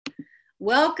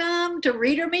Welcome to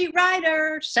Reader Meet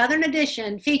Writer, Southern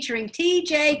Edition, featuring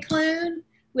T.J. Klune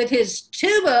with his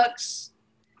two books,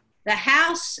 The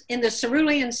House in the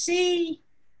Cerulean Sea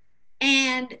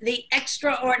and The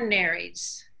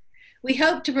Extraordinaries. We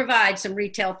hope to provide some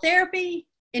retail therapy,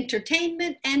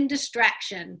 entertainment, and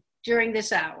distraction during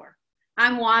this hour.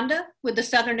 I'm Wanda with the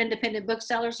Southern Independent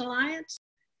Booksellers Alliance.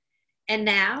 And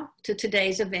now to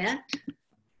today's event.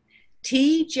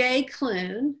 T.J.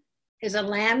 Klune is a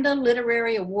Lambda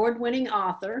Literary Award-winning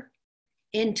author,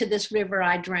 Into This River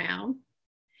I Drown,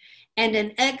 and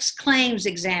an ex-claims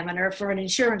examiner for an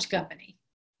insurance company.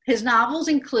 His novels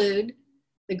include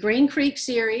the Green Creek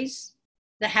series,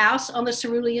 The House on the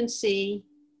Cerulean Sea,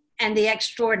 and The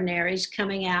Extraordinaries,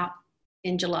 coming out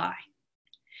in July.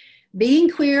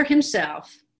 Being queer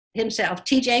himself,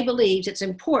 TJ believes it's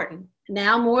important,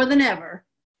 now more than ever,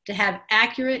 to have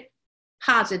accurate,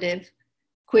 positive,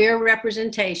 queer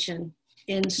representation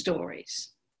in stories.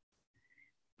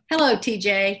 Hello,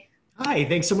 TJ. Hi,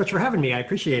 thanks so much for having me. I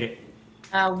appreciate it.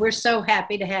 We're so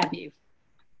happy to have you.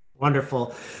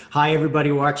 Wonderful. Hi,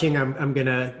 everybody watching. I'm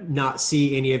gonna not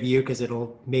see any of you because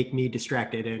it'll make me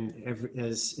distracted. And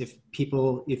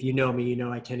if you know me, you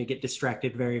know I tend to get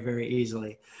distracted very, very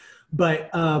easily. But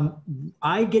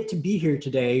I get to be here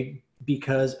today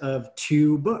because of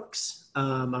two books.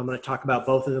 I'm going to talk about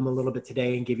both of them a little bit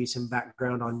today and give you some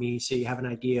background on me so you have an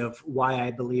idea of why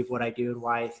I believe what I do and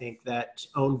why I think that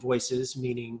own voices,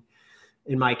 meaning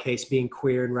in my case being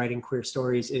queer and writing queer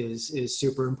stories, is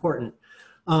super important.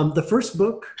 The first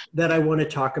book that I want to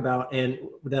talk about and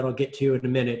that I'll get to in a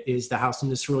minute is The House in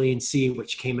the Cerulean Sea,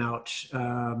 which came out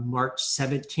March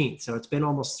 17th. So it's been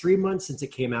almost 3 months since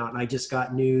it came out, and I just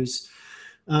got news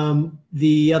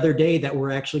the other day that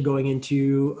we're actually going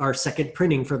into our second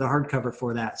printing for the hardcover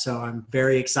for that. So I'm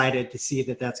very excited to see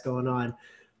that that's going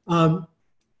on.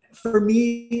 For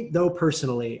me, though,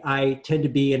 personally, I tend to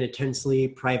be an intensely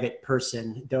private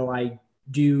person, though I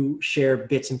do share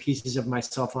bits and pieces of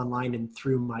myself online and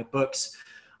through my books.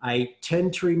 I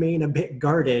tend to remain a bit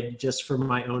guarded just for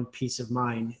my own peace of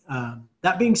mind.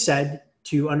 That being said,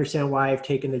 to understand why I've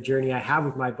taken the journey I have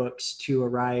with my books to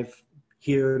arrive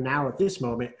here now at this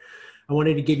moment, I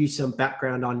wanted to give you some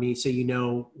background on me so you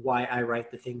know why I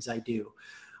write the things I do.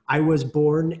 I was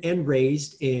born and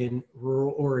raised in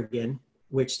rural Oregon,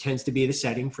 which tends to be the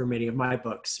setting for many of my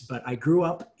books, but I grew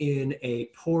up in a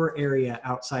poor area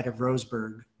outside of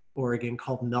Roseburg, Oregon,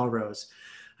 called Melrose.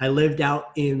 I lived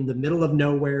out in the middle of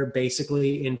nowhere,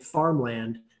 basically in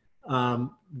farmland,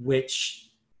 which,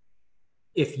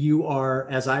 if you are,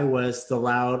 as I was, the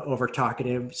loud,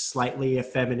 over-talkative, slightly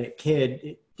effeminate kid,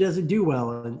 it doesn't do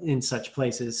well in such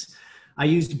places. I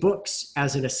used books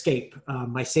as an escape.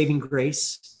 My saving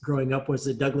grace growing up was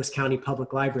the Douglas County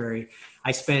Public Library.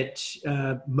 I spent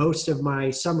most of my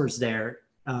summers there,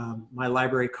 my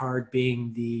library card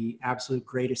being the absolute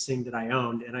greatest thing that I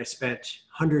owned, and I spent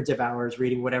hundreds of hours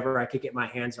reading whatever I could get my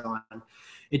hands on.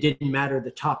 It didn't matter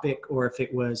the topic or if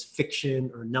it was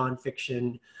fiction or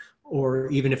nonfiction, or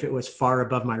even if it was far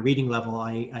above my reading level,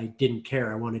 I didn't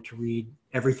care. I wanted to read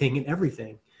everything and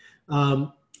everything.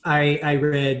 I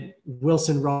read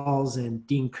Wilson Rawls and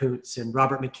Dean Koontz and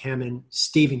Robert McCammon,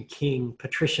 Stephen King,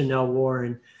 Patricia Nell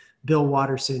Warren, Bill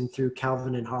Watterson through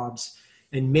Calvin and Hobbes,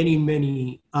 and many,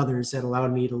 many others that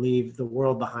allowed me to leave the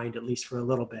world behind, at least for a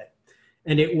little bit.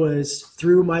 And it was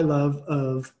through my love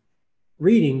of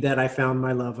reading that I found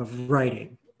my love of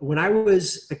writing. When I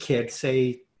was a kid,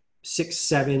 say 6,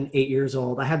 7, 8 years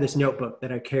old, I had this notebook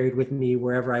that I carried with me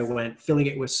wherever I went, filling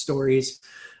it with stories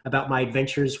about my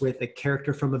adventures with a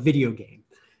character from a video game.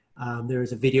 There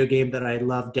was a video game that I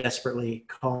loved desperately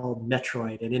called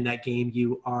Metroid, and in that game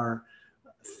you are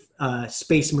a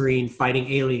space marine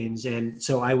fighting aliens, and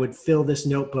so I would fill this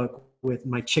notebook with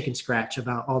my chicken scratch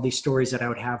about all these stories that I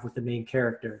would have with the main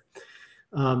character.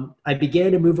 I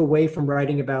began to move away from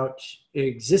writing about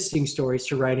existing stories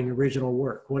to writing original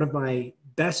work. One of my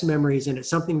best memories, and it's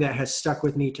something that has stuck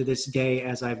with me to this day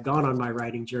as I've gone on my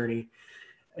writing journey,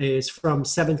 is from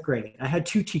 7th grade. I had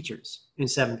two teachers in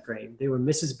 7th grade. They were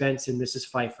Mrs. Bentz and Mrs.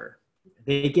 Pfeiffer.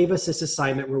 They gave us this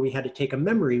assignment where we had to take a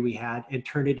memory we had and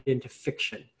turn it into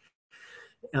fiction,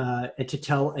 and to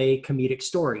tell a comedic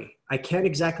story. I can't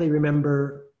exactly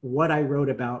remember what I wrote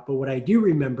about, but what I do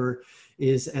remember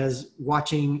is as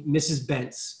watching Mrs.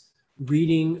 Bentz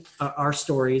reading our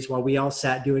stories while we all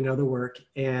sat doing other work.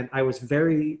 And I was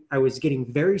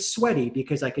getting very sweaty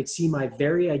because I could see my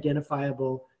very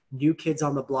identifiable New Kids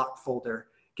on the Block folder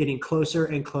getting closer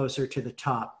and closer to the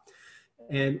top.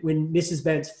 And when Mrs.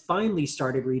 Bentz finally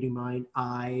started reading mine,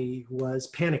 I was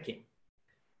panicking.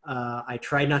 I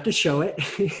try not to show it.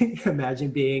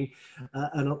 Imagine being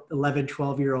an 11,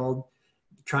 12-year-old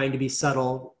trying to be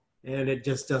subtle, and it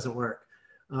just doesn't work.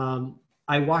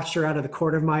 I watched her out of the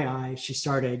corner of my eye. She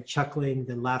started chuckling,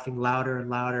 then laughing louder and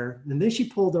louder. And then she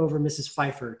pulled over Mrs.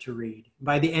 Pfeiffer to read.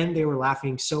 By the end, they were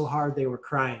laughing so hard they were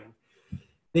crying.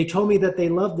 They told me that they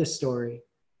loved this story.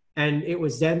 And it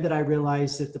was then that I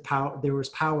realized that there was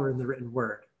power in the written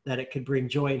word, that it could bring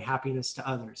joy and happiness to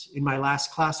others. In my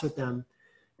last class with them,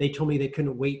 they told me they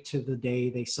couldn't wait till the day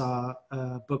they saw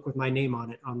a book with my name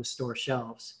on it on the store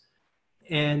shelves.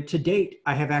 And to date,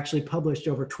 I have actually published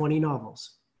over 20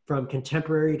 novels, from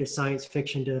contemporary to science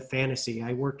fiction to fantasy.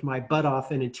 I worked my butt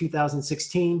off, and in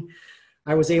 2016,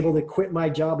 I was able to quit my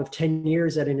job of 10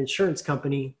 years at an insurance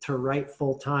company to write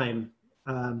full time.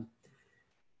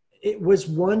 It was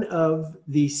one of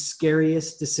the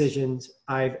scariest decisions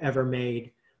I've ever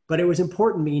made, but it was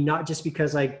important to me, not just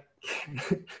because I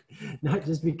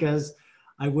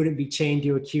wouldn't be chained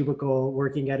to a cubicle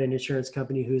working at an insurance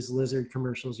company whose lizard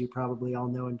commercials you probably all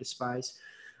know and despise,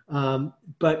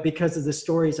 but because of the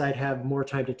stories I'd have more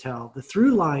time to tell. The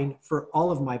through line for all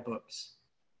of my books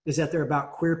is that they're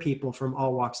about queer people from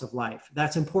all walks of life.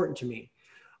 That's important to me.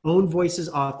 Own voices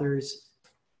authors,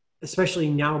 especially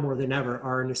now more than ever,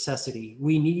 are a necessity.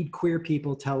 We need queer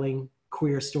people telling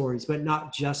queer stories, but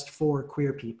not just for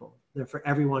queer people. They're for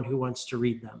everyone who wants to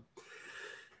read them.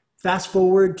 Fast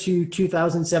forward to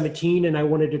 2017, and I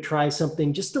wanted to try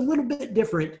something just a little bit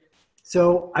different.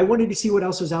 So I wanted to see what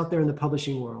else was out there in the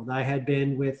publishing world. I had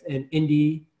been with an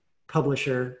indie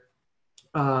publisher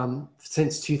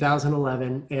since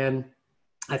 2011, and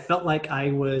I felt like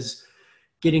I was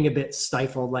getting a bit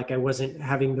stifled, like I wasn't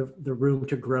having the room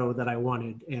to grow that I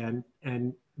wanted. And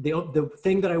the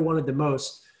thing that I wanted the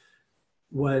most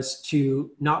was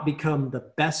to not become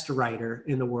the best writer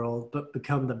in the world, but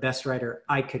become the best writer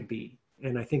I could be.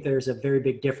 And I think there's a very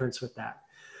big difference with that.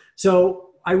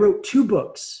 So I wrote 2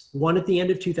 books, one at the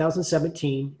end of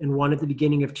 2017 and one at the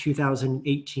beginning of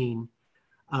 2018,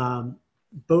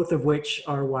 both of which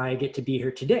are why I get to be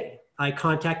here today. I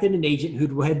contacted an agent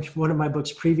who'd read one of my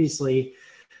books previously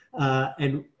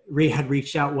and had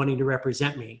reached out wanting to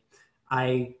represent me.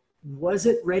 I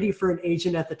wasn't ready for an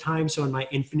agent at the time, so in my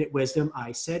infinite wisdom,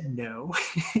 I said no.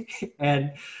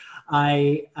 And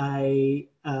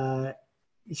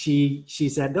she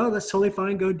said, no, that's totally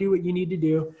fine. Go do what you need to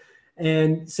do.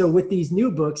 And so with these new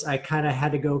books, I kind of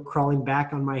had to go crawling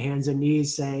back on my hands and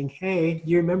knees saying, hey,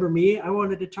 do you remember me? I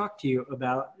wanted to talk to you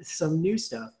about some new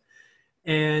stuff.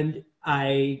 And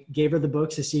I gave her the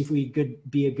books to see if we could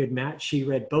be a good match. She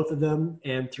read both of them,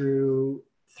 and through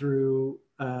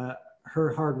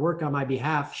her hard work on my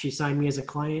behalf, she signed me as a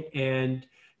client and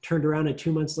turned around, and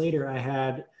 2 months later, I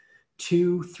had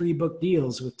 2 3-book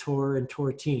deals with Tor and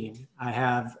Tor Teen. I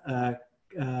have a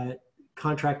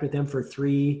contract with them for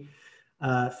 3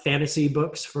 fantasy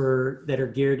books that are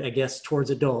geared, I guess, towards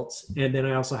adults. And then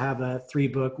I also have a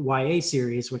 3-book YA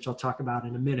series, which I'll talk about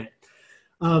in a minute.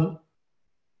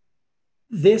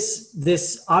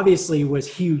 This obviously was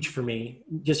huge for me,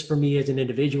 just for me as an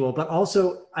individual, but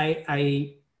also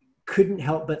I couldn't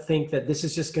help but think that this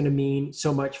is just going to mean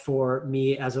so much for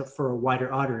me for a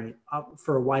wider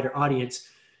audience,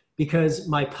 because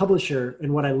my publisher,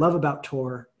 and what I love about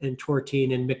Tor and Tor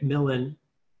Teen and Macmillan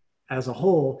as a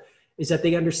whole, is that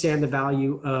they understand the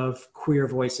value of queer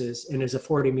voices and is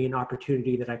affording me an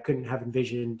opportunity that I couldn't have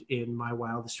envisioned in my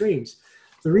wildest dreams.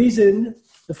 The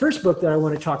first book that I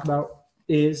want to talk about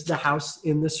is The House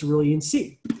in the Cerulean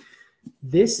Sea.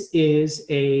 This is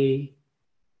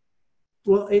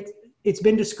it's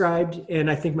been described, and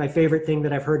I think my favorite thing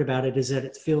that I've heard about it is that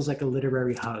it feels like a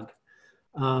literary hug,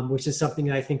 which is something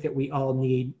that I think that we all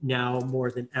need now more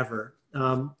than ever.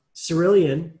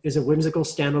 Cerulean is a whimsical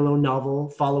standalone novel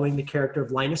following the character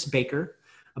of Linus Baker,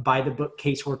 a by-the-book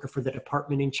caseworker for the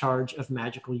department in charge of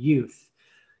magical youth.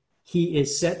 He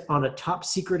is set on a top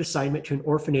secret assignment to an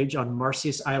orphanage on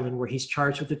Marsyas Island, where he's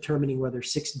charged with determining whether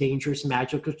 6 dangerous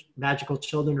magical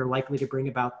children are likely to bring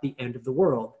about the end of the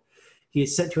world. He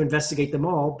is sent to investigate them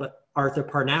all, but Arthur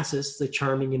Parnassus, the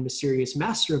charming and mysterious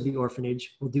master of the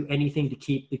orphanage, will do anything to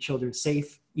keep the children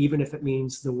safe, even if it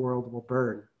means the world will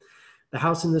burn. The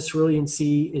House in the Cerulean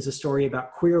Sea is a story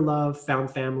about queer love,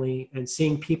 found family, and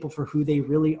seeing people for who they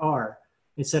really are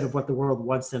instead of what the world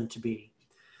wants them to be.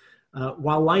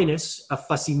 While Linus, a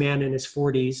fussy man in his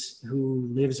 40s who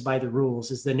lives by the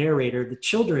rules, is the narrator, the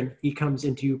children he comes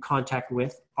into contact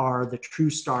with are the true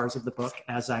stars of the book,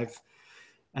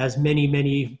 as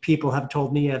many people have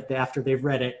told me after they've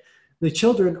read it. The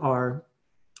children are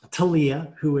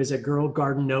Talia, who is a girl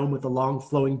garden gnome with a long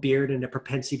flowing beard and a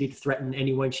propensity to threaten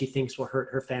anyone she thinks will hurt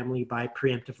her family by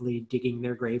preemptively digging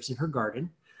their graves in her garden.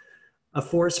 A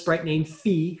forest sprite named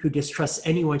Fee, who distrusts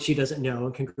anyone she doesn't know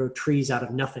and can grow trees out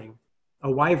of nothing.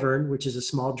 A wyvern, which is a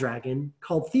small dragon,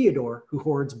 called Theodore, who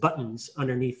hoards buttons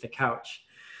underneath the couch.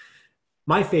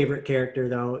 My favorite character,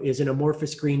 though, is an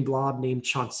amorphous green blob named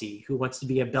Chauncey, who wants to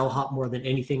be a bellhop more than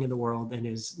anything in the world and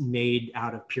is made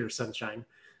out of pure sunshine.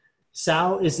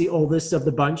 Sal is the oldest of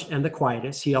the bunch and the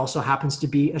quietest. He also happens to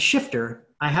be a shifter.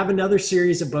 I have another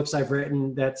series of books I've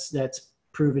written that's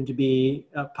proven to be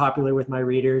popular with my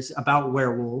readers about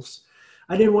werewolves.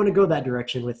 I didn't want to go that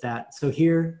direction with that. So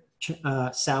here,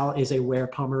 Sal is a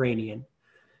were-Pomeranian.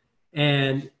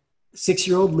 And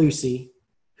 6-year-old Lucy,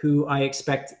 who I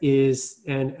expect is,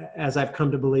 and as I've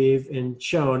come to believe and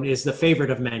shown, is the favorite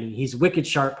of many. He's wicked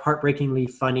sharp, heartbreakingly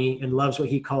funny, and loves what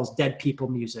he calls dead people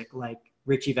music, like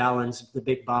Richie Valens, The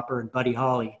Big Bopper, and Buddy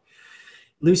Holly.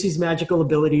 Lucy's magical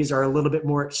abilities are a little bit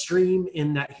more extreme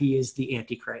in that he is the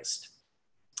Antichrist.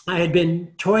 I had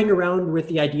been toying around with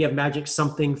the idea of magic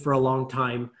something for a long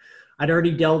time. I'd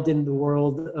already delved in the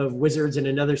world of wizards in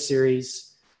another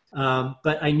series,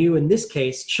 but I knew in this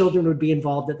case, children would be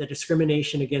involved, that the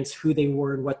discrimination against who they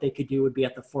were and what they could do would be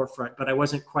at the forefront, but I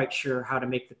wasn't quite sure how to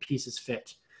make the pieces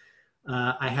fit.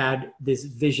 I had these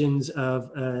visions of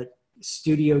a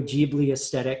Studio Ghibli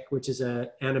aesthetic, which is an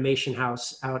animation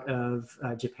house out of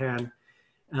Japan,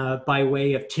 by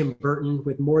way of Tim Burton,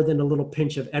 with more than a little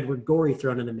pinch of Edward Gorey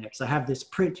thrown in the mix. I have this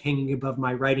print hanging above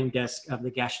my writing desk of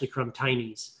the Gashly Crumb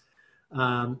Tinies.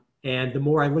 And the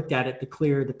more I looked at it, the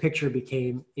clearer the picture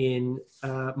became in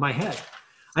my head.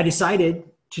 I decided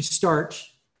to start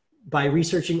by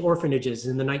researching orphanages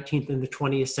in the 19th and the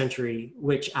 20th century,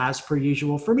 which, as per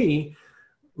usual for me,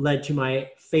 led to my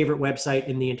favorite website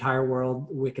in the entire world,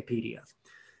 Wikipedia.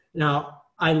 Now,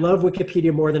 I love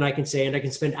Wikipedia more than I can say, and I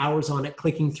can spend hours on it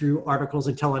clicking through articles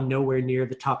until I'm nowhere near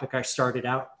the topic I started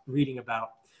out reading about.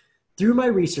 Through my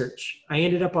research, I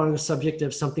ended up on the subject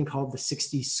of something called the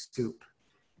 60s scoop.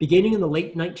 Beginning in the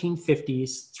late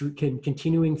 1950s,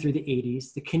 continuing through the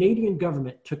 80s, the Canadian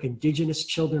government took Indigenous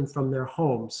children from their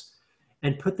homes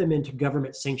and put them into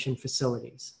government-sanctioned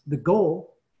facilities. The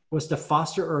goal was to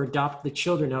foster or adopt the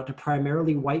children out to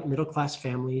primarily white middle-class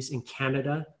families in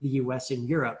Canada, the US, and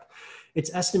Europe. It's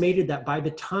estimated that by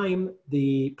the time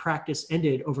the practice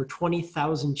ended, over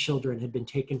 20,000 children had been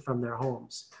taken from their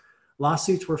homes.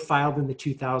 Lawsuits were filed in the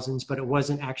 2000s, but it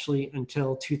wasn't actually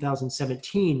until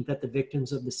 2017 that the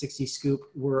victims of the 60 scoop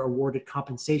were awarded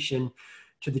compensation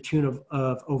to the tune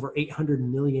of over $800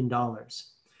 million.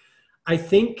 I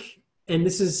think, and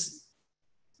this is,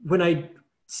 when I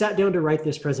sat down to write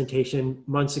this presentation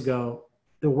months ago,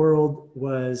 the world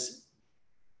was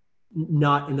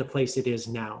not in the place it is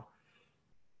now.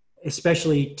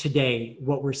 Especially today,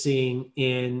 what we're seeing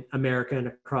in America and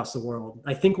across the world.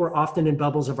 I think we're often in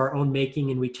bubbles of our own making,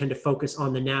 and we tend to focus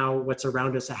on the now, what's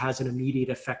around us that has an immediate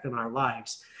effect on our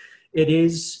lives. It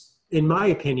is, in my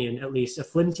opinion, at least, a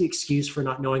flimsy excuse for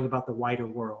not knowing about the wider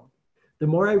world. The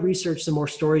more I researched, the more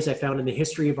stories I found in the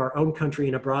history of our own country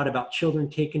and abroad about children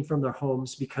taken from their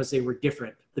homes because they were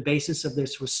different. The basis of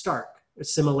this was stark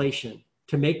assimilation,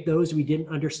 to make those we didn't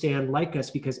understand like us,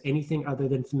 because anything other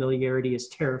than familiarity is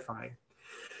terrifying.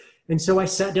 And so I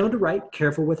sat down to write,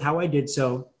 careful with how I did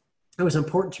so. It was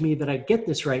important to me that I get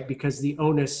this right because the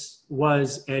onus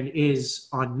was and is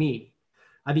on me.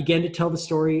 I began to tell the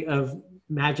story of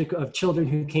children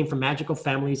who came from magical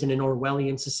families in an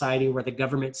Orwellian society where the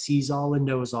government sees all and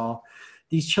knows all.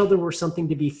 These children were something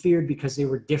to be feared because they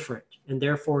were different and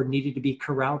therefore needed to be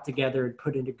corralled together and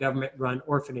put into government-run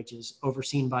orphanages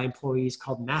overseen by employees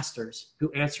called masters who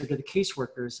answer to the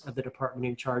caseworkers of the department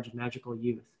in charge of magical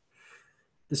youth.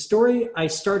 The story I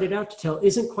started out to tell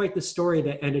isn't quite the story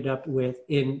that ended up with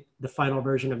in the final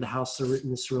version of The House in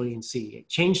the Cerulean Sea. It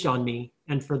changed on me,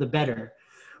 and for the better.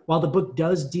 While the book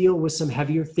does deal with some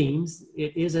heavier themes,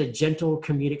 it is a gentle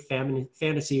comedic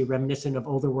fantasy reminiscent of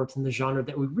older works in the genre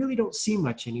that we really don't see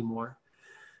much anymore.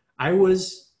 I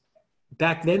was,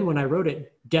 back then when I wrote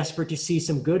it, desperate to see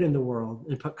some good in the world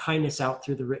and put kindness out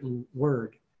through the written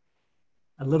word.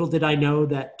 A little did I know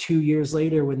that 2 years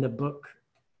later, when the book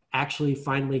actually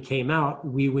finally came out,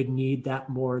 we would need that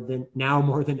more than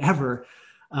ever.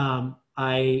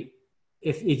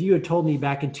 If you had told me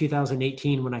back in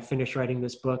 2018 when I finished writing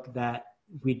this book that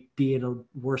we'd be in a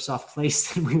worse off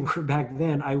place than we were back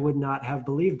then, I would not have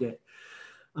believed it.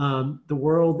 The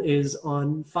world is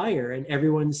on fire and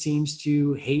everyone seems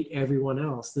to hate everyone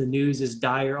else. The news is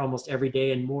dire almost every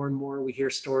day, and more we hear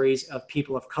stories of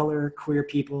people of color, queer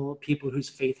people, people whose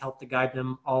faith helped to guide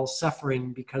them, all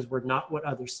suffering because we're not what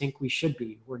others think we should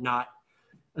be. We're not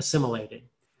assimilated.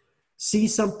 See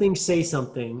something, say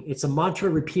something. It's a mantra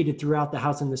repeated throughout the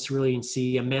House in the Cerulean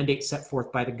Sea, a mandate set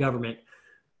forth by the government.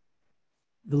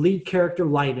 The lead character,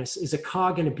 Linus, is a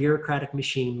cog in a bureaucratic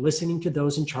machine, listening to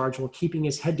those in charge while keeping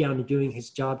his head down and doing his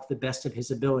job to the best of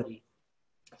his ability.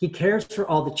 He cares for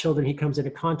all the children he comes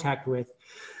into contact with,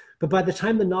 but by the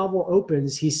time the novel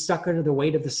opens, he's stuck under the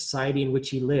weight of the society in which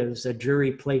he lives, a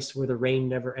dreary place where the rain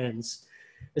never ends.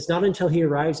 It's not until he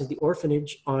arrives at the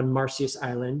orphanage on Marsyas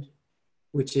Island,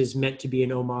 which is meant to be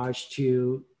an homage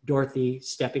to Dorothy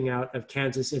stepping out of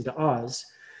Kansas into Oz,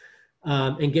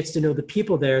 and gets to know the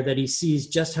people there, that he sees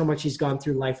just how much he's gone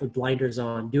through life with blinders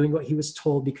on, doing what he was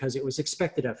told because it was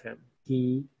expected of him.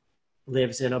 He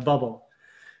lives in a bubble.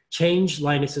 Change,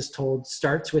 Linus is told,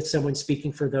 starts with someone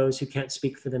speaking for those who can't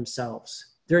speak for themselves.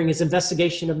 During his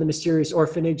investigation of the mysterious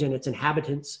orphanage and its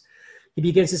inhabitants, he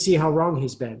begins to see how wrong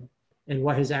he's been and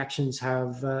what his actions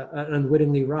have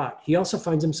unwittingly wrought. He also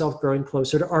finds himself growing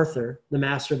closer to Arthur, the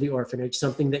master of the orphanage,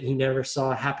 something that he never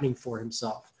saw happening for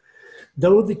himself.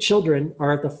 Though the children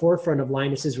are at the forefront of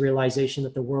Linus's realization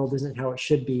that the world isn't how it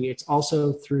should be, it's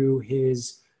also through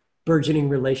his burgeoning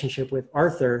relationship with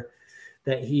Arthur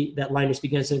that Linus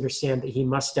begins to understand that he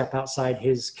must step outside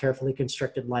his carefully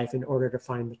constructed life in order to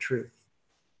find the truth.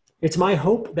 It's my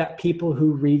hope that people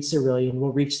who read Cerulean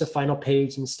will reach the final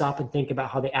page and stop and think about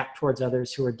how they act towards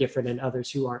others who are different and others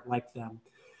who aren't like them.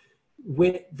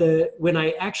 When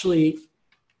I actually,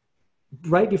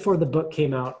 right before the book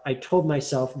came out, I told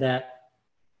myself that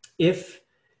if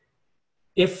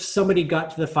somebody got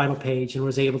to the final page and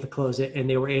was able to close it and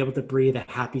they were able to breathe a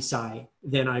happy sigh,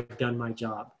 then I've done my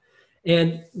job.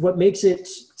 And what makes it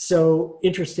so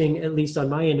interesting, at least on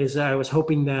my end, is that I was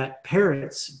hoping that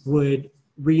parents would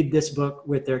read this book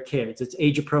with their kids. It's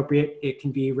age appropriate. It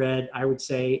can be read, I would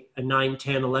say a 9,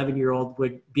 10, 11-year-old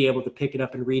would be able to pick it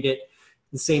up and read it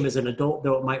the same as an adult,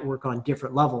 though it might work on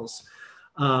different levels.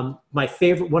 One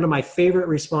of my favorite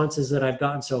responses that I've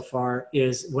gotten so far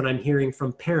is when I'm hearing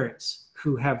from parents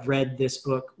who have read this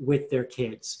book with their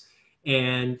kids.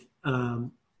 And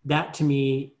that to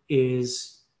me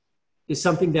is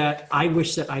something that I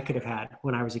wish that I could have had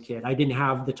when I was a kid. I didn't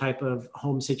have the type of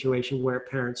home situation where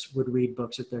parents would read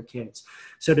books with their kids.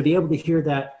 So to be able to hear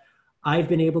that I've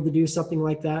been able to do something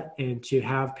like that, and to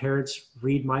have parents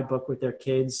read my book with their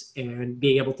kids and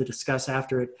be able to discuss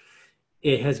after it,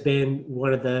 it has been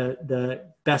one of the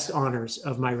best honors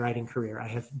of my writing career. I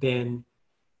have been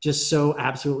just so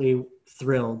absolutely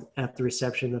thrilled at the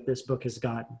reception that this book has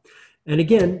gotten. And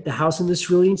again, The House in the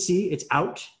Cerulean Sea, it's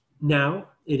out now.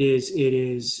 It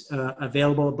is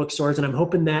available at bookstores, and I'm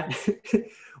hoping that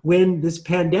when this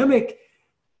pandemic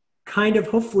kind of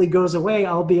hopefully goes away,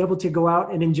 I'll be able to go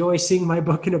out and enjoy seeing my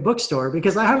book in a bookstore,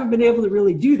 because I haven't been able to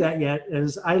really do that yet,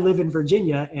 as I live in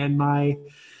Virginia and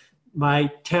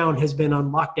my town has been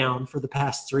on lockdown for the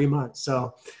past 3 months.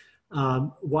 So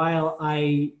while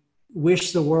I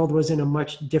wish the world was in a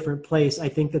much different place, I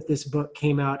think that this book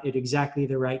came out at exactly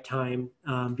the right time,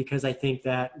 because I think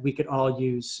that we could all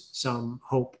use some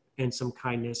hope and some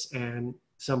kindness and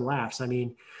some laughs. I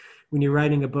mean, when you're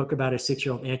writing a book about a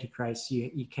 6-year-old Antichrist,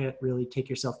 you can't really take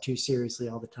yourself too seriously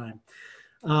all the time.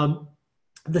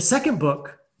 The second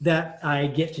book that I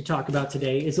get to talk about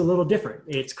today is a little different.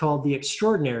 It's called The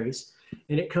Extraordinaries,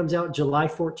 and it comes out July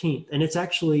 14th, and it's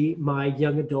actually my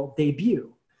young adult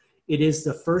debut. It is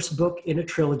the first book in a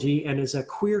trilogy and is a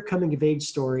queer coming-of-age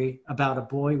story about a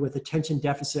boy with attention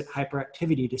deficit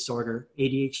hyperactivity disorder,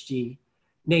 ADHD,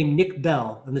 named Nick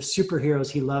Bell, and the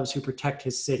superheroes he loves who protect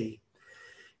his city.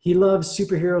 He loves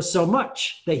superheroes so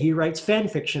much that he writes fan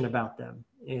fiction about them.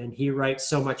 And he writes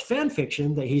so much fan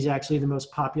fiction that he's actually the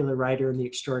most popular writer in the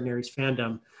Extraordinaries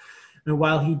fandom. And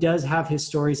while he does have his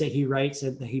stories that he writes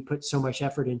and that he puts so much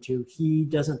effort into, he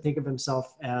doesn't think of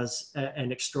himself as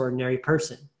an extraordinary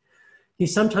person. He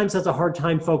sometimes has a hard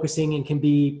time focusing and can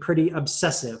be pretty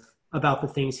obsessive about the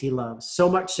things he loves. So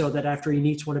much so that after he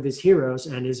meets one of his heroes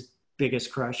and his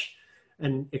biggest crush,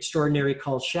 an extraordinary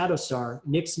called Shadowstar,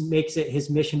 Nick makes it his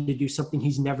mission to do something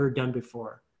he's never done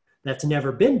before. That's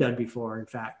never been done before, in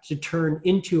fact, to turn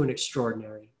into an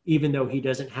extraordinary, even though he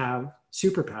doesn't have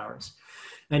superpowers.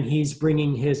 And he's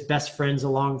bringing his best friends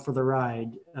along for the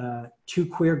ride. 2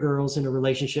 queer girls in a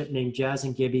relationship named Jazz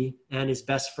and Gibby, and his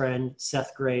best friend,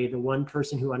 Seth Gray, the one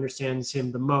person who understands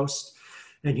him the most,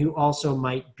 and who also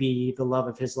might be the love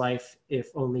of his life if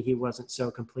only he wasn't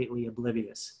so completely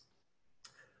oblivious.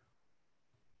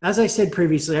 as I said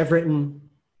previously, I've written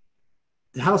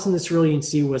The House in the Cerulean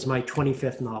Sea was my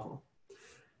 25th novel.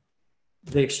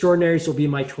 The Extraordinaries will be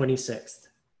my 26th.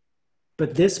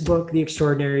 But this book, The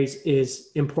Extraordinaries, is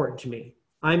important to me.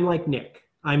 I'm like Nick.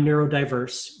 I'm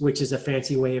neurodiverse, which is a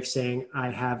fancy way of saying I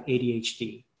have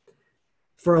ADHD.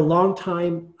 For a long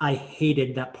time, I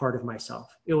hated that part of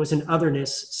myself. It was an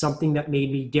otherness, something that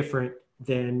made me different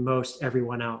than most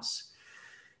everyone else.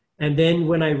 And then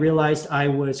when I realized I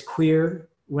was queer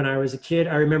when I was a kid,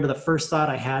 I remember the first thought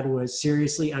I had was,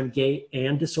 seriously, I'm gay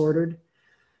and disordered.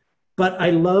 But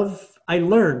I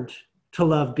learned to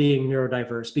love being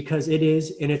neurodiverse because it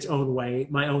is, in its own way,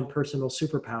 my own personal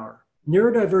superpower.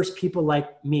 Neurodiverse people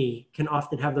like me can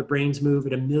often have their brains move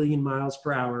at 1,000,000 miles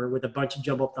per hour with a bunch of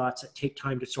jumbled thoughts that take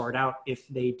time to sort out, if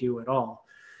they do at all.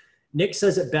 Nick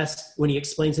says it best when he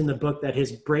explains in the book that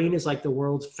his brain is like the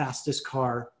world's fastest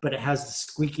car, but it has the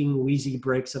squeaking, wheezy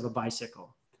brakes of a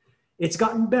bicycle. It's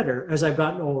gotten better as I've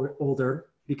gotten older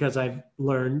because I've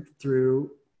learned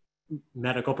through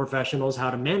medical professionals how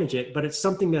to manage it, but it's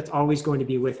something that's always going to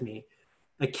be with me.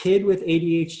 A kid with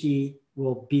ADHD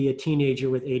will be a teenager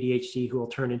with ADHD who will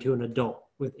turn into an adult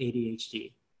with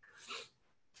ADHD.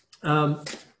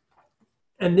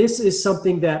 And this is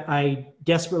something that I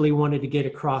desperately wanted to get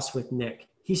across with Nick.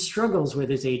 He struggles with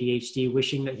his ADHD,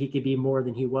 wishing that he could be more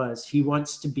than he was. He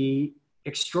wants to be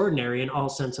extraordinary in all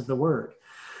sense of the word.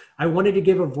 I wanted to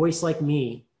give a voice like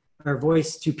me, or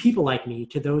voice to people like me,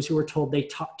 to those who were told they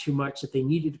talked too much, that they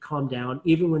needed to calm down,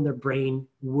 even when their brain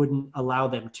wouldn't allow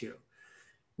them to.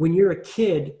 When you're a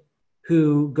kid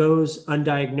who goes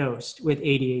undiagnosed with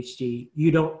ADHD,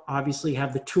 you don't obviously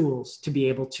have the tools to be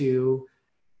able to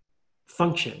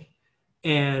function.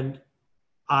 And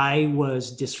I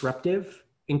was disruptive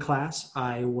in class.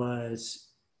 I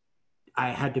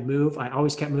had to move. I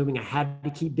always kept moving. I had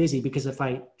to keep busy because if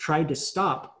I tried to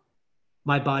stop,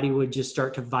 my body would just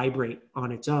start to vibrate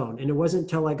on its own. And it wasn't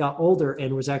until I got older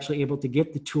and was actually able to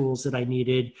get the tools that I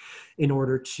needed in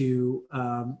order to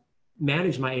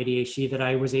manage my ADHD that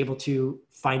I was able to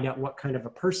find out what kind of a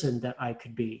person that I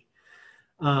could be.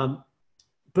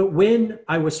 But when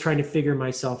I was trying to figure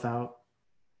myself out,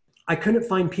 I couldn't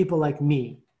find people like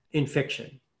me in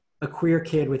fiction, a queer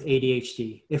kid with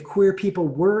ADHD. If queer people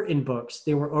were in books,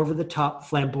 they were over-the-top,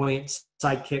 flamboyant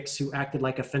sidekicks who acted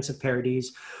like offensive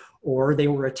parodies, or they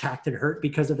were attacked and hurt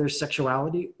because of their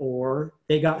sexuality, or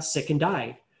they got sick and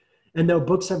died. And though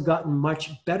books have gotten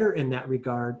much better in that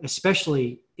regard,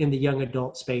 especially in the young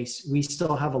adult space, we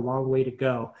still have a long way to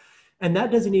go. And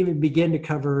that doesn't even begin to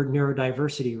cover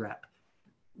neurodiversity rep.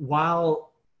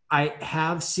 While I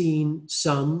have seen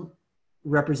some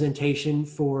representation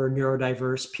for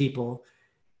neurodiverse people,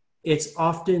 it's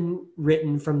often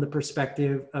written from the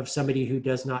perspective of somebody who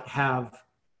does not have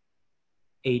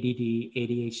ADD,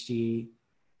 ADHD,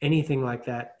 anything like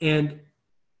that. And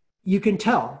you can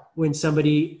tell when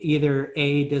somebody either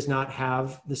A, does not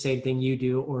have the same thing you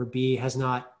do, or B, has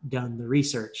not done the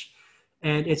research.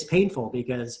 And it's painful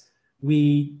because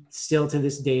we still to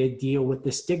this day deal with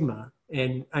the stigma.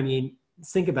 And I mean,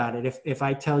 think about it. If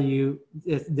I tell you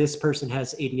if this person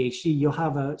has ADHD, you'll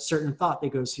have a certain thought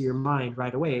that goes through your mind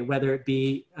right away, whether it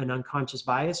be an unconscious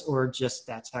bias or just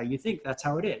that's how you think, that's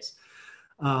how it is.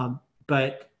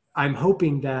 But I'm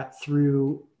hoping that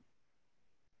through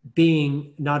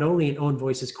being not only an Own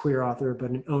Voices queer author,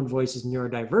 but an Own Voices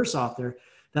neurodiverse author,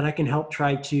 that I can help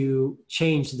try to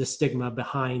change the stigma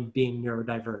behind being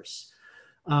neurodiverse.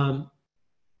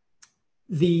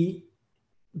 The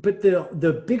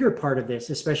bigger part of this,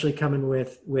 especially coming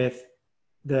with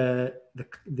the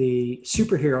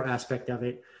superhero aspect of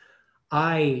it,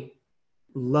 I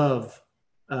love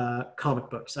comic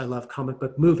books. I love comic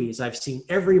book movies. I've seen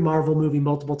every Marvel movie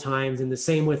multiple times, and the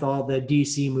same with all the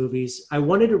DC movies. I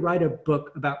wanted to write a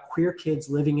book about queer kids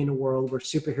living in a world where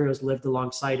superheroes lived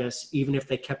alongside us, even if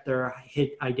they kept their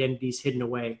identities hidden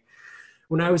away.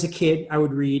 When I was a kid, I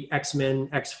would read X-Men,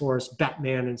 X-Force,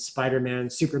 Batman and Spider-Man,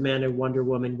 Superman and Wonder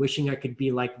Woman, wishing I could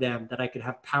be like them, that I could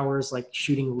have powers like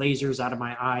shooting lasers out of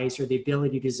my eyes or the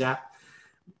ability to zap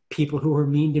people who were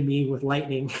mean to me with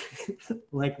lightning,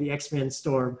 like the X-Men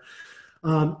Storm.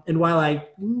 And while I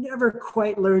never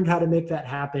quite learned how to make that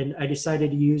happen, I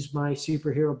decided to use my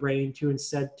superhero brain to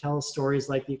instead tell stories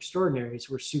like The Extraordinaries,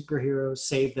 where superheroes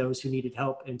saved those who needed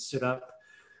help and stood up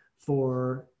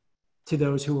to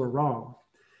those who were wrong.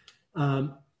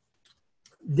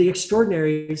 The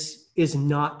Extraordinaries is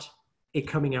not a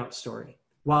coming out story.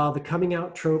 While the coming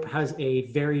out trope has a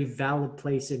very valid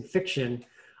place in fiction,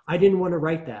 I didn't want to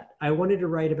write that. I wanted to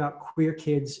write about queer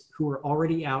kids who were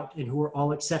already out and who were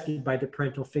all accepted by the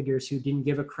parental figures who didn't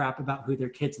give a crap about who their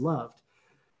kids loved.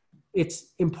 It's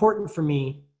important for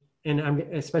me and I'm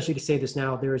especially to say this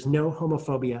now, there is no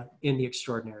homophobia in the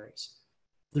Extraordinaries.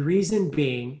 The reason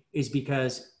being is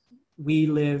because we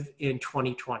live in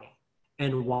 2020.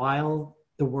 And while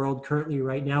the world currently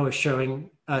right now is showing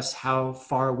us how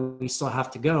far we still have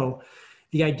to go,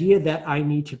 the idea that I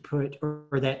need to put,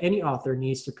 or that any author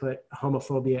needs to put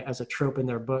homophobia as a trope in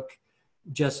their book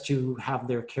just to have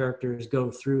their characters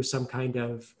go through some kind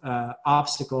of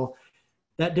obstacle,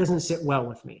 that doesn't sit well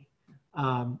with me.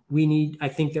 I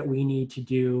think that we need to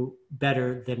do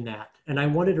better than that. And I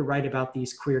wanted to write about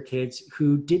these queer kids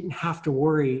who didn't have to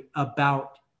worry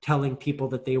about telling people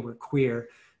that they were queer,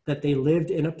 that they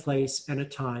lived in a place and a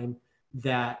time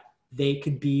that they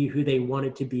could be who they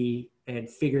wanted to be and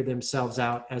figure themselves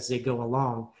out as they go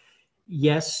along.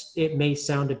 Yes, it may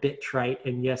sound a bit trite,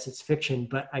 and yes, it's fiction,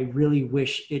 but I really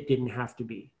wish it didn't have to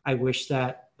be. I wish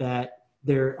that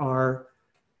there are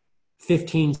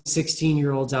 15,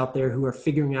 16-year-olds out there who are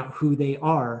figuring out who they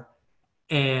are,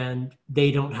 and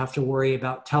they don't have to worry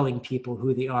about telling people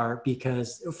who they are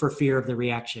because for fear of the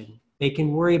reaction. They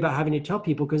can worry about having to tell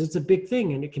people because it's a big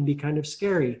thing and it can be kind of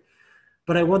scary.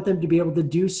 But I want them to be able to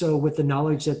do so with the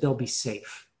knowledge that they'll be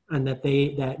safe, and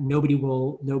that nobody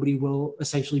will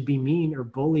essentially be mean or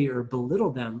bully or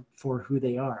belittle them for who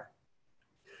they are.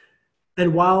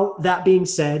 And while that being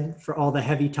said, for all the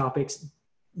heavy topics,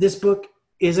 this book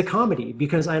is a comedy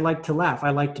because I like to laugh. I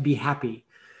like to be happy.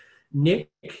 Nick,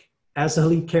 as the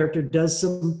lead character, does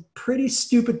some pretty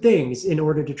stupid things in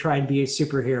order to try and be a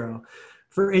superhero.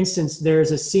 For instance,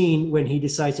 there's a scene when he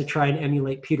decides to try and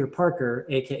emulate Peter Parker,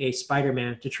 aka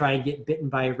Spider-Man, to try and get bitten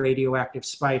by a radioactive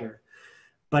spider.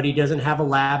 But he doesn't have a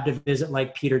lab to visit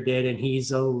like Peter did, and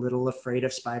he's a little afraid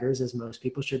of spiders, as most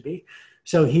people should be.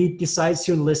 So he decides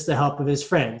to enlist the help of his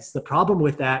friends. The problem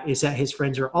with that is that his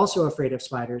friends are also afraid of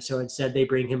spiders, so instead they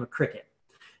bring him a cricket.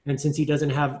 And since he doesn't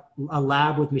have a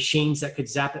lab with machines that could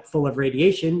zap it full of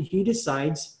radiation, he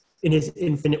decides, in his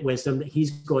infinite wisdom, that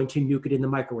he's going to nuke it in the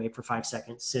microwave for 5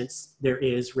 seconds, since there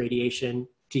is radiation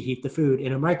to heat the food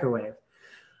in a microwave.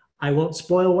 I won't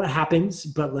spoil what happens,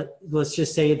 but let's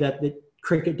just say that the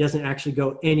cricket doesn't actually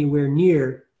go anywhere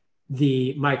near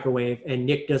the microwave, and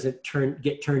Nick doesn't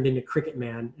get turned into Cricket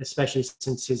Man, especially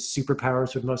since his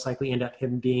superpowers would most likely end up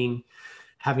him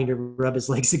having to rub his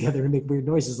legs together and make weird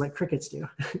noises like crickets do.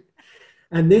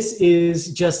 And this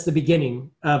is just the beginning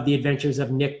of the adventures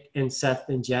of Nick and Seth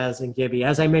and Jazz and Gibby.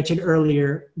 As I mentioned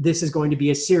earlier, this is going to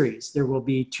be a series. There will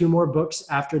be 2 more books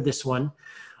after this one,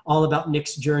 all about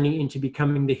Nick's journey into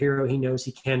becoming the hero he knows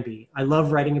he can be. I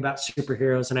love writing about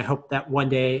superheroes, and I hope that one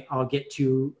day I'll get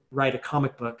to write a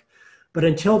comic book. But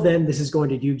until then, this is going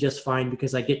to do just fine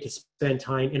because I get to spend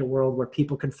time in a world where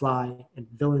people can fly and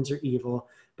villains are evil,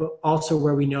 but also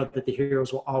where we know that the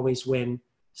heroes will always win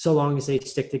so long as they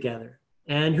stick together.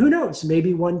 And who knows,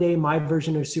 maybe one day my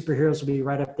version of superheroes will be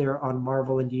right up there on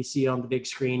Marvel and DC on the big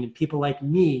screen, and people like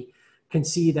me can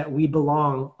see that we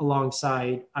belong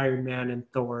alongside Iron Man and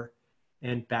Thor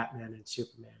and Batman and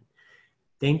Superman.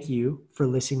 Thank you for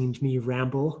listening to me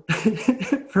ramble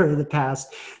for the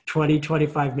past 20,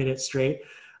 25 minutes straight.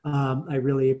 I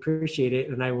really appreciate it,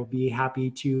 and I will be happy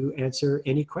to answer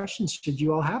any questions should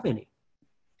you all have any.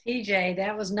 TJ,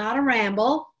 that was not a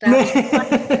ramble. That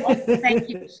was wonderful. Thank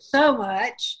you so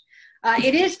much.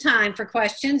 It is time for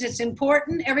questions. It's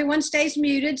important everyone stays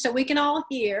muted so we can all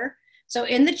hear. So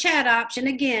in the chat option,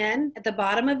 again, at the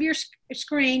bottom of your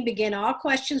screen, begin all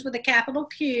questions with a capital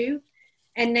Q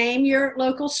and name your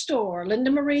local store.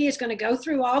 Linda Marie is going to go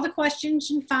through all the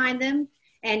questions and find them,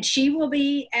 and she will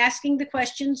be asking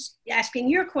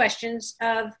your questions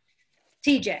of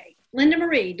TJ. Linda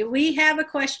Marie, do we have a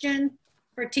question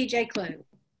for TJ Klune?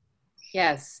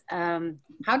 Yes.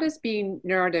 How does being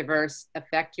neurodiverse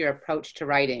affect your approach to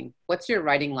writing? What's your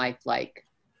writing life like?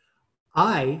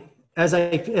 As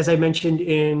I mentioned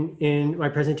in my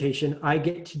presentation, I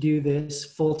get to do this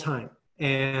full time.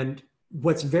 And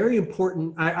what's very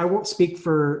important, I won't speak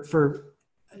for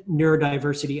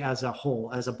neurodiversity as a whole,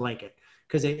 as a blanket,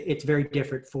 because it's very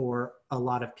different for a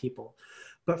lot of people.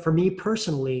 But for me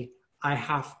personally, I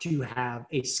have to have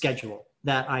a schedule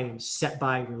that I am set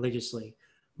by religiously.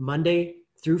 Monday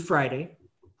through Friday.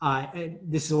 And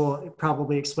this will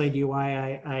probably explain to you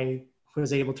why I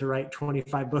was able to write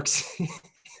 25 books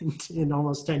in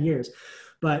almost 10 years.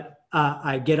 But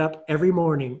I get up every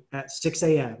morning at 6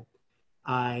 a.m.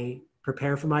 I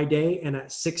prepare for my day, and at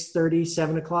 6:30,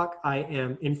 7 o'clock, I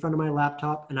am in front of my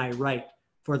laptop and I write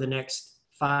for the next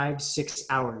 5-6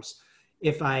 hours.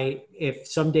 If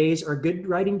some days are good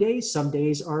writing days, some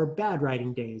days are bad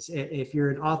writing days. If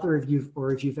you're an author, if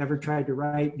you've ever tried to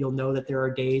write, you'll know that there are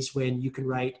days when you can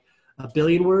write a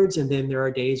billion words. And then there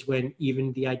are days when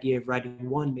even the idea of writing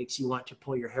one makes you want to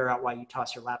pull your hair out while you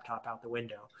toss your laptop out the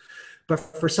window. But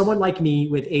for someone like me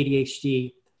with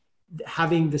ADHD,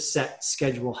 having the set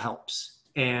schedule helps.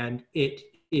 And it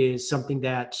is something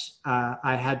that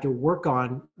I had to work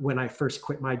on when I first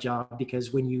quit my job,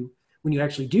 because when you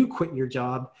actually do quit your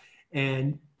job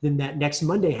and then that next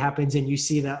Monday happens and you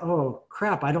see that, oh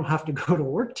crap, I don't have to go to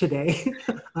work today.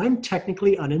 I'm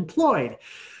technically unemployed.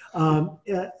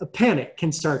 A panic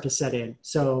can start to set in.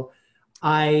 So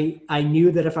I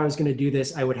knew that if I was going to do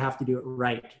this, I would have to do it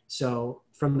right. So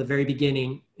from the very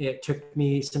beginning, it took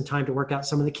me some time to work out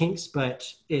some of the kinks, but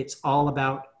it's all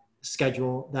about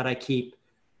schedule that I keep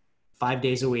 5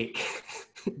 days a week.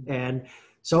 And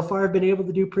so far I've been able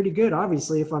to do pretty good,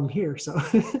 obviously, if I'm here. So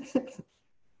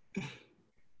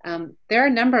there are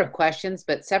a number of questions,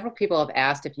 but several people have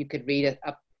asked if you could read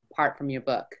a part from your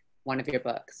book, one of your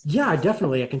books. Yeah,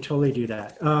 definitely. I can totally do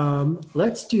that.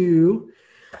 Let's see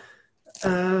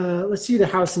The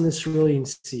House in the Cerulean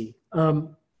Sea.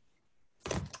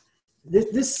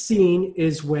 This scene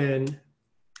is when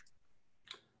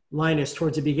Linus,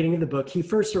 towards the beginning of the book, he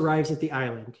first arrives at the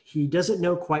island. He doesn't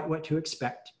know quite what to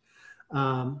expect.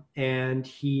 And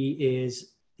he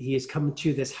has come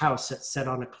to this house that's set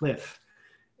on a cliff.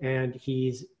 And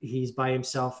he's by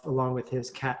himself along with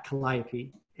his cat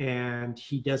Calliope, and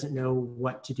he doesn't know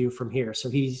what to do from here. So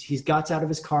he's got out of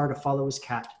his car to follow his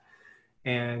cat,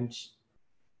 and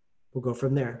we'll go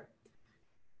from there.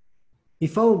 He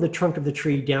followed the trunk of the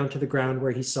tree down to the ground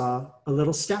where he saw a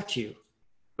little statue,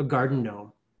 a garden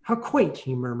gnome. How quaint,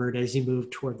 he murmured as he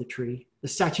moved toward the tree. The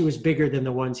statue was bigger than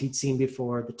the ones he'd seen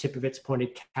before, the tip of its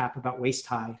pointed cap about waist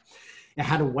high. It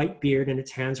had a white beard and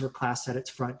its hands were clasped at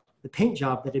its front. The paint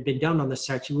job that had been done on the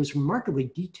statue was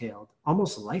remarkably detailed,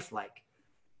 almost lifelike.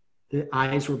 The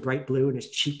eyes were bright blue and his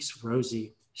cheeks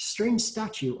rosy. Strange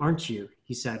statue, aren't you?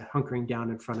 He said, hunkering down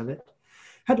in front of it.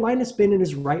 Had Linus been in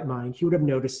his right mind, he would have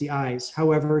noticed the eyes.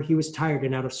 However, he was tired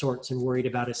and out of sorts and worried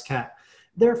about his cat.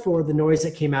 Therefore, the noise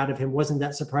that came out of him wasn't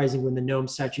that surprising when the gnome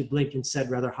statue blinked and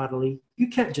said rather haughtily, "You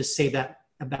can't just say that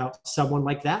about someone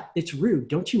like that. It's rude.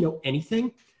 Don't you know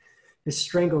anything?" His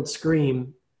strangled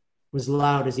scream was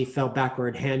loud as he fell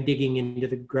backward, hand digging into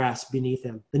the grass beneath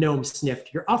him. The gnome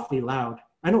sniffed. "You're awfully loud.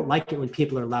 I don't like it when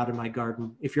people are loud in my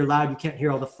garden. If you're loud, you can't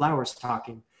hear all the flowers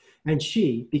talking." And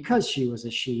she, because she was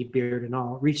a she, beard and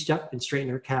all, reached up and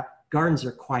straightened her cap. Gardens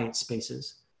are quiet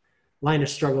spaces.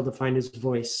 Linus struggled to find his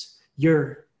voice.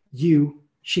 You,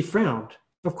 she frowned.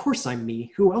 "Of course I'm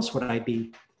me. Who else would I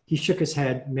be?" He shook his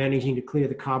head, managing to clear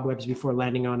the cobwebs before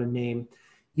landing on a name.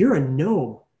 "You're a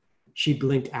gnome." She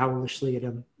blinked owlishly at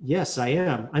him. "Yes, I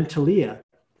am. I'm Talia.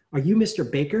 Are you Mr.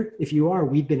 Baker? If you are,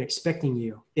 we've been expecting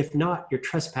you. If not, you're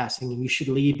trespassing and you should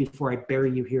leave before I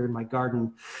bury you here in my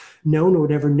garden. No one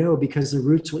would ever know because the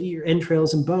roots will eat your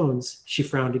entrails and bones." She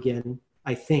frowned again.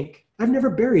 "I think. I've never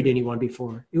buried anyone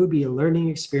before. It would be a learning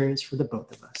experience for the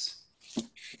both of us."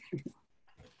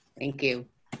 Thank you.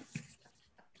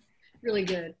 Really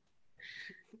good.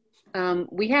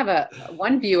 We have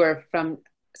one viewer from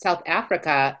South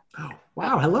Africa. Oh,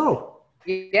 wow. Hello.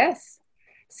 Yes.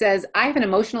 Says, "I have an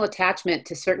emotional attachment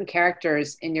to certain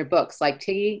characters in your books, like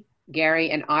Tiggy,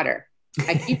 Gary, and Otter.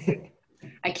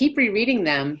 I keep rereading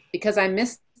them because I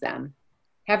miss them.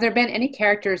 Have there been any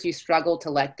characters you struggled to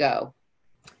let go?"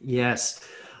 Yes.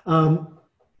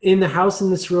 In The House in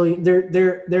the Cerulean,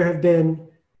 there have been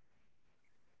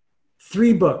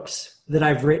 3 books that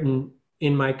I've written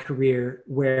in my career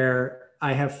where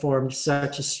I have formed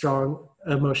such a strong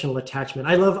emotional attachment.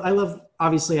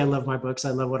 Obviously I love my books.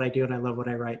 I love what I do and I love what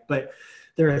I write, but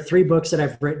there are 3 books that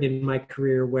I've written in my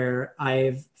career where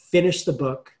I've finished the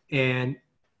book and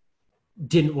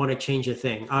didn't want to change a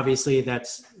thing. Obviously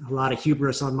that's a lot of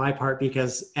hubris on my part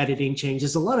because editing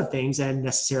changes a lot of things, and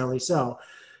necessarily so.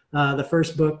 The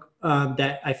first book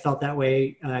that I felt that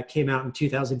way came out in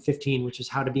 2015, which is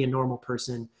How to Be a Normal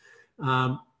Person.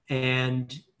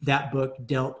 And that book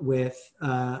dealt with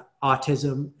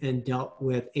autism and dealt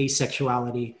with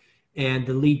asexuality. And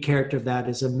the lead character of that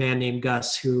is a man named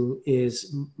Gus, who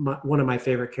is one of my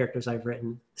favorite characters I've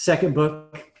written. Second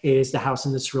book is The House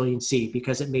in the Cerulean Sea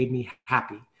because it made me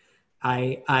happy.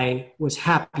 I was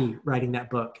happy writing that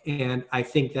book. And I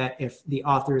think that if the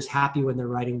author is happy when they're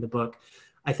writing the book,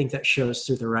 I think that shows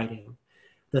through the writing.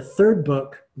 The third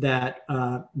book that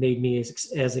made me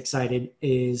as excited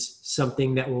is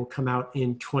something that will come out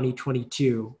in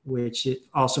 2022, which is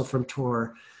also from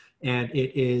Tor. And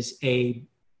it is a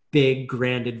big,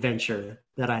 grand adventure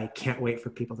that I can't wait for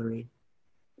people to read.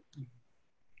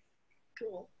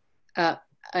 Cool.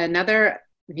 Another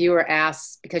viewer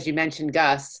asks, because you mentioned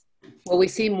Gus, Will we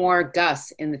see more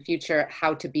Gus in the future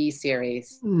How to Be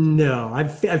series? No,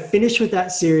 I've finished with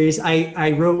that series.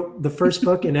 I wrote the first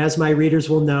book, and as my readers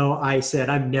will know, I said,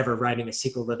 I'm never writing a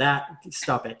sequel to that.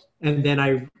 Stop it. And then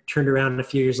I turned around a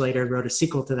few years later and wrote a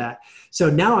sequel to that. So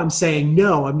now I'm saying,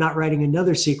 no, I'm not writing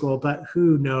another sequel, but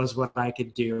who knows what I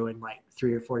could do in like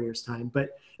 3 or 4 years' time.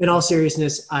 But in all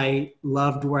seriousness, I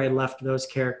loved where I left those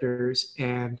characters,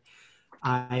 and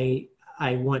I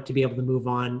want to be able to move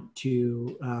on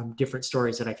to different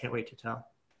stories that I can't wait to tell.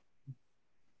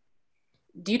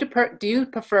 Do you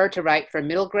prefer to write for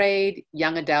middle grade,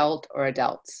 young adult, or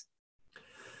adults?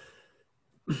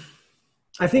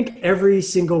 I think every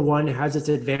single one has its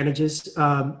advantages,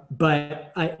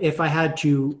 but if I had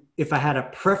a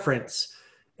preference,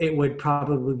 it would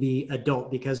probably be adult,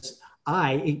 because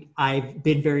I've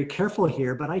been very careful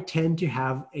here, but I tend to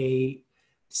have a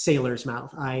sailor's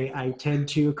mouth. I tend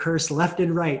to curse left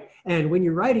and right. And when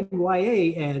you're writing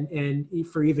YA and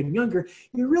for even younger,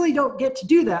 you really don't get to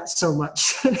do that so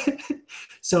much.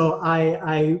 So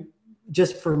I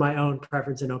just for my own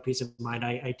preference and own peace of mind,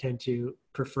 I tend to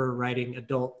prefer writing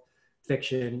adult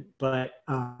fiction. But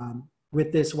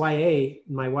with this YA,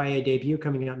 my YA debut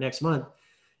coming out next month,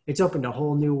 it's opened a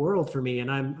whole new world for me. And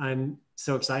I'm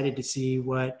so excited to see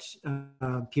what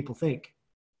people think.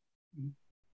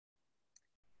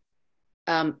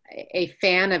 A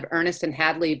fan of Ernest and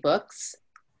Hadley books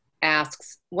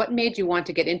asks, what made you want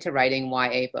to get into writing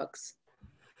YA books?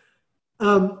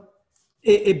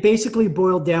 It basically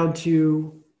boiled down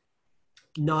to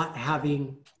not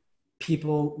having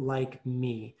people like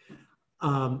me.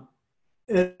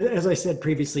 As I said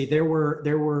previously, the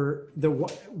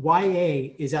YA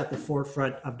is at the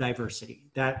forefront of diversity.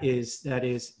 That is,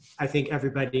 I think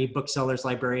everybody, booksellers,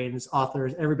 librarians,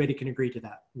 authors, everybody can agree to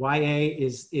that. YA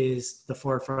is the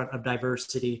forefront of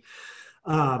diversity.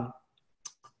 And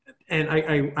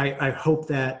I hope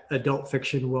that adult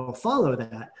fiction will follow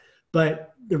that.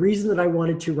 But the reason that I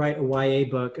wanted to write a YA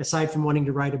book, aside from wanting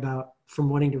to write about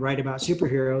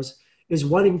superheroes, is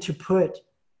wanting to put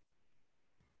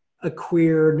a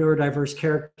queer, neurodiverse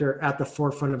character at the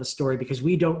forefront of a story, because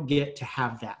we don't get to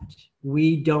have that.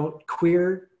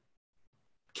 Queer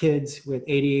kids with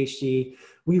ADHD,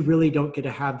 we really don't get to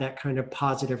have that kind of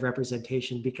positive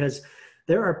representation, because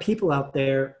there are people out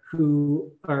there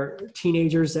who are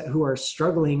teenagers who are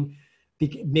struggling.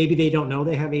 Maybe they don't know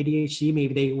they have ADHD.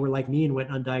 Maybe they were like me and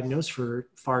went undiagnosed for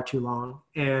far too long.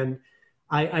 And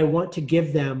I want to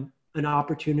give them an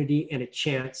opportunity and a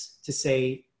chance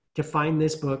to find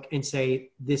this book and say,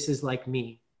 this is like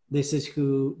me. This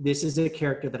is a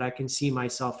character that I can see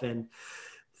myself in.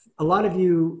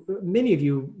 Many of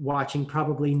you watching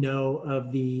probably know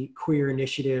of the queer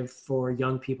initiative for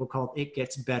young people called It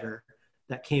Gets Better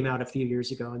that came out a few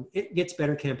years ago. And It Gets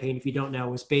Better campaign, if you don't know,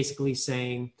 was basically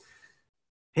saying,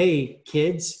 hey,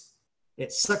 kids,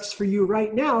 it sucks for you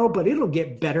right now, but it'll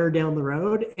get better down the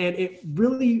road. And it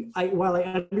really, while I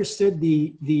understood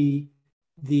the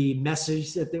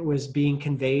message that was being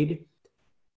conveyed,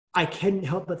 I couldn't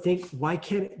help but think, why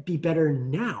can't it be better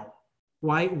now?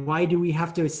 Why do we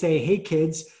have to say, hey,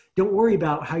 kids, don't worry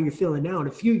about how you're feeling now. In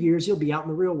a few years, you'll be out in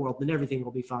the real world and everything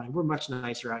will be fine. We're much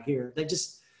nicer out here.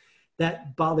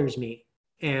 That bothers me.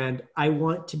 And I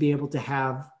want to be able to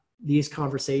have these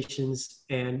conversations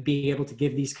and being able to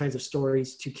give these kinds of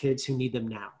stories to kids who need them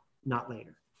now, not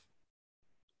later.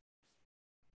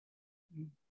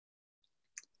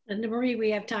 Linda Marie, we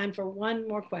have time for one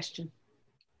more question.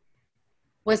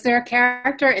 Was there a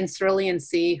character in Cerulean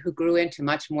Sea who grew into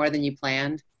much more than you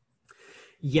planned?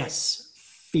 Yes,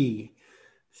 Fee.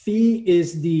 Fee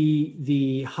is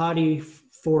the haughty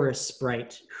forest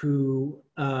sprite who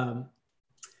in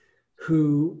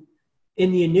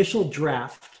the initial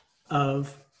draft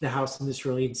of The House in the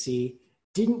Cerulean Sea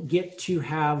didn't get to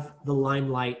have the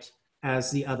limelight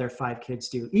as the other 5 kids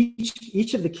do.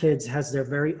 Each of the kids has their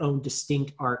very own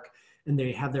distinct arc, and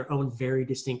they have their own very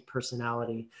distinct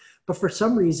personality. But for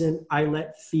some reason, I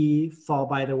let Fee fall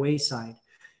by the wayside.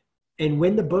 And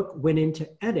when the book went into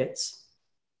edits,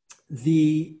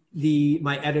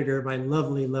 my editor, my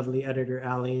lovely, lovely editor,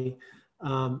 Allie,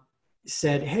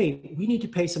 said, hey, we need to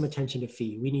pay some attention to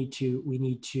Fee. We need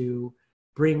to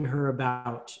bring her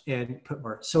about and put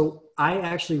more. So I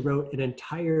actually wrote an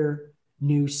entire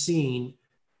new scene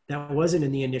that wasn't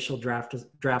in the initial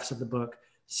drafts of the book,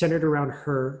 centered around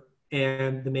her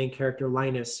and the main character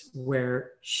Linus,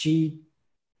 where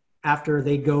after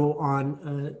they go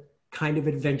on a kind of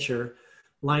adventure,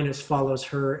 Linus follows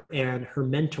her and her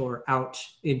mentor out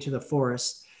into the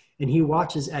forest, and he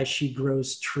watches as she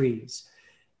grows trees.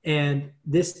 And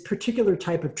this particular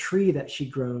type of tree that she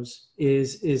grows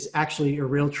is actually a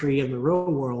real tree in the real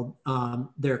world.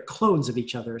 They're clones of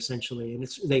each other, essentially. And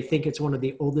they think it's one of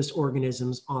the oldest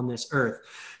organisms on this earth.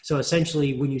 So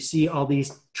essentially, when you see all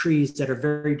these trees that are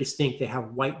very distinct, they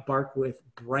have white bark with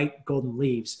bright golden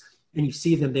leaves, and you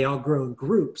see them, they all grow in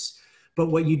groups.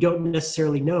 But what you don't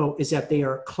necessarily know is that they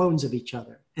are clones of each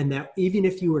other. And that even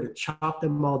if you were to chop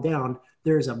them all down,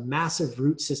 there's a massive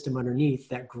root system underneath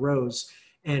that grows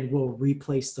and will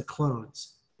replace the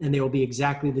clones. And they will be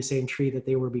exactly the same tree that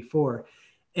they were before.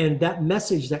 And that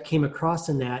message that came across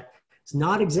in that is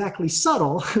not exactly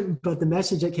subtle, but the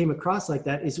message that came across like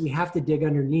that is we have to dig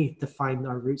underneath to find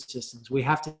our root systems. We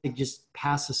have to just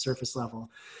pass the surface level,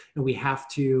 and we have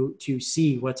to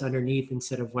see what's underneath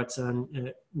instead of what's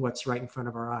right in front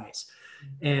of our eyes.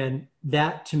 And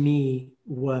that to me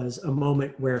was a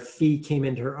moment where Fee came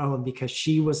into her own, because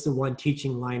she was the one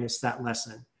teaching Linus that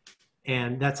lesson.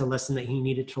 And that's a lesson that he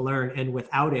needed to learn. And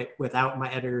without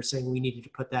my editor saying we needed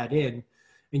to put that in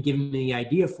and give me the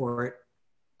idea for it,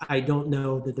 I don't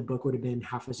know that the book would have been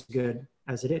half as good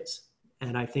as it is.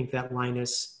 And I think that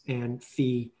Linus and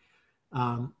Fee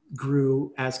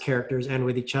grew as characters and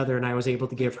with each other. And I was able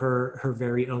to give her her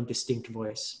very own distinct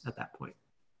voice at that point.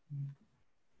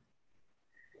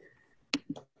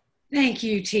 Thank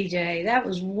you, TJ. That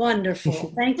was wonderful.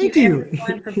 Thank Thank you, you,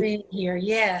 everyone, for being here.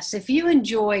 Yes, if you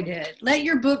enjoyed it, let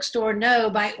your bookstore know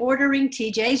by ordering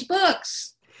TJ's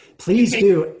books. Please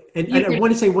do. And I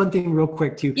want to say one thing real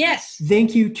quick too. Yes.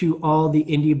 Thank you to all the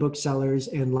indie booksellers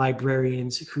and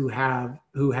librarians who have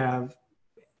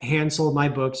hand sold my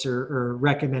books or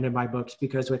recommended my books,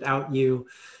 because without you,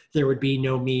 there would be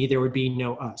no me, there would be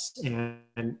no us.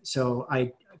 And so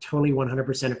I totally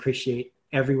 100% appreciate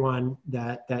everyone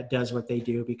that does what they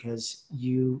do, because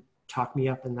you talk me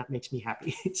up and that makes me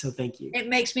happy. So thank you. It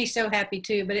makes me so happy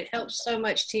too, but it helps so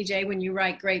much, TJ, when you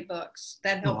write great books.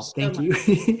 That helps so much. Thank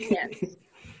you. Yes.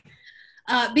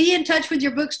 Be in touch with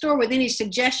your bookstore with any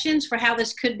suggestions for how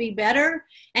this could be better,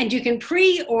 and you can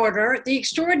pre-order the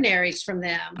Extraordinaries from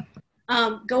them.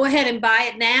 Go ahead and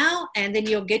buy it now, and then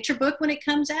you'll get your book when it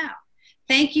comes out.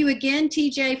 Thank you again,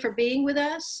 TJ, for being with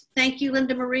us. Thank you,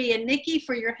 Linda Marie and Nikki,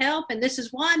 for your help. And this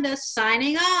is Wanda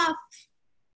signing off.